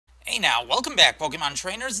now, welcome back, Pokemon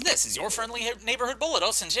trainers. This is your friendly neighborhood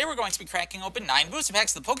Bullados, and today we're going to be cracking open 9 booster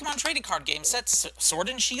packs of the Pokemon trading card game sets Sword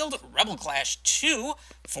and Shield Rebel Clash 2,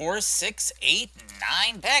 4, 6, 8,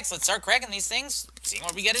 9 packs. Let's start cracking these things, seeing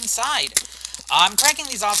what we get inside. I'm cracking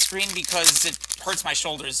these off screen because it hurts my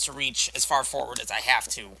shoulders to reach as far forward as I have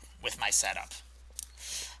to with my setup.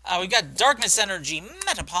 We've got Darkness Energy,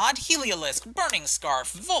 Metapod, Heliolisk, Burning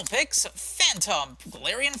Scarf, Vulpix, Phantom,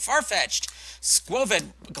 Galarian Farfetch'd, Squovid,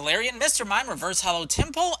 Galarian Mr. Mime, Reverse Hollow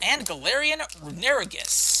Timple, and Galarian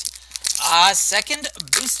Runerigus. Second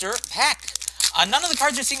booster pack. None of the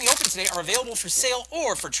cards you're seeing in the open today are available for sale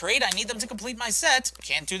or for trade. I need them to complete my set.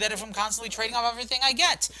 Can't do that if I'm constantly trading off everything I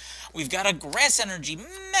get. We've got a Grass Energy,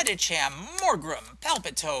 Medicham, Morgrem,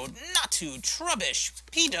 Palpitoad, Natu, Trubbish,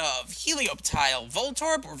 P-Dove, Helioptile,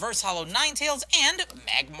 Voltorb, Reverse Hollow Ninetales, and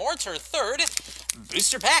Magmortar. Third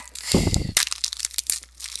booster pack.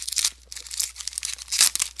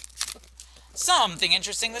 Something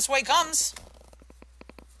interesting this way comes.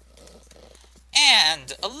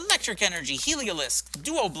 And Electric Energy, Heliolisk,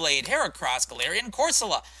 Duo Blade, Heracross, Galarian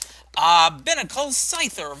Corsola, Binnacle,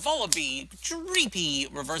 Scyther, Vullaby, Dreepy,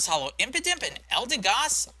 Reverse Hollow Impidimp, and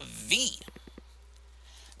Eldegoss V.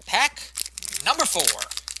 Pack number 4.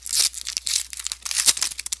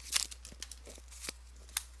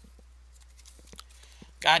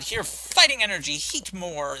 Got here Fighting Energy,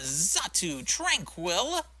 Heatmore, Xatu,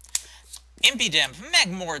 Tranquil, Impidimp,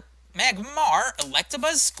 Magmar,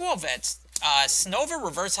 Electabuzz, Squovet, Snover,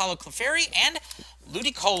 Reverse Hollow Clefairy, and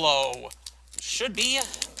Ludicolo. Should be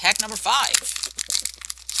pack number 5.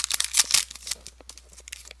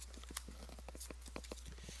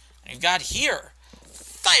 And you've got here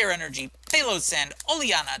Fire Energy, Pelosand,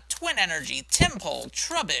 Oleana, Twin Energy, Timple,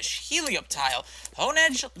 Trubbish, Helioptile,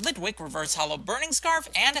 Honedge, Litwick, Reverse Hollow Burning Scarf,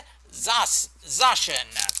 and Zacian.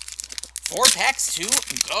 4 packs to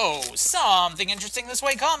go. Something interesting this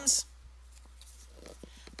way comes.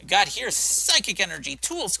 We've got here Psychic Energy,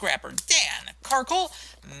 Tool Scrapper, Dan, Karkle,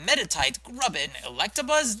 Meditite, Grubbin,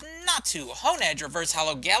 Electabuzz, Natu, Honedge, Reverse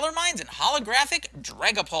Hollow Galarmines, and Holographic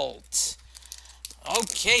Dragapult.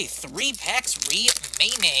 Okay, 3 packs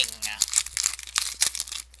remaining.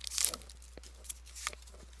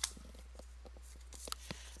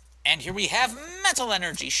 And here we have Metal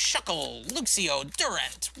Energy, Shuckle, Luxio,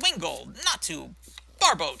 Durant, Wingull, Natu,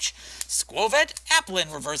 Barboach, Squovet,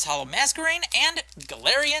 Applin, Reverse Hollow Masquerain, and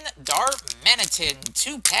Galarian Darmanitan.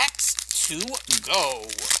 2 packs to go.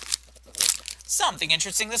 Something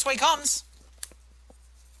interesting this way comes.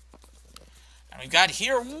 And we've got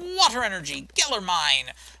here Water Energy,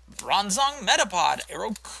 Gellermine, Bronzong, Metapod,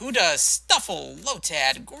 Aerocuda, Stuffle,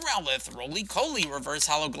 Lotad, Growlithe, Roly-Coly, Reverse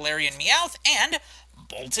Hollow Galarian Meowth, and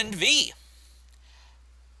Bolton V.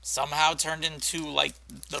 Somehow turned into, like,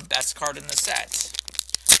 the best card in the set.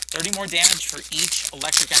 30 more damage for each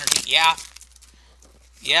Electric Energy.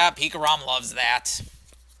 Yeah, Pikarom loves that.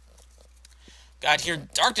 Got here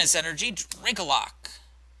Darkness Energy, Dracloak,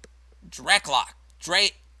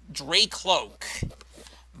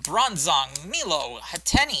 Bronzong, Milo,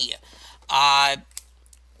 Hateni,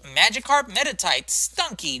 Magikarp, Meditite,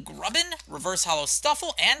 Stunky, Grubbin, Reverse Hollow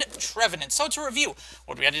Stuffle, and Trevenant. So to review,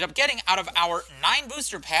 what we ended up getting out of our 9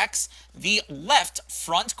 booster packs, the left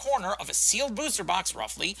front corner of a sealed booster box,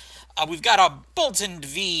 roughly, we've got a Bolton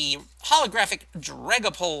V, Holographic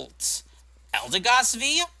Dragapult, Eldegoss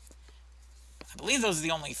V. I believe those are the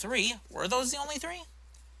only 3. Were those the only 3?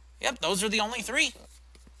 Yep, those are the only 3.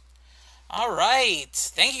 All right.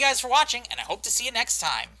 Thank you guys for watching, and I hope to see you next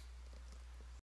time.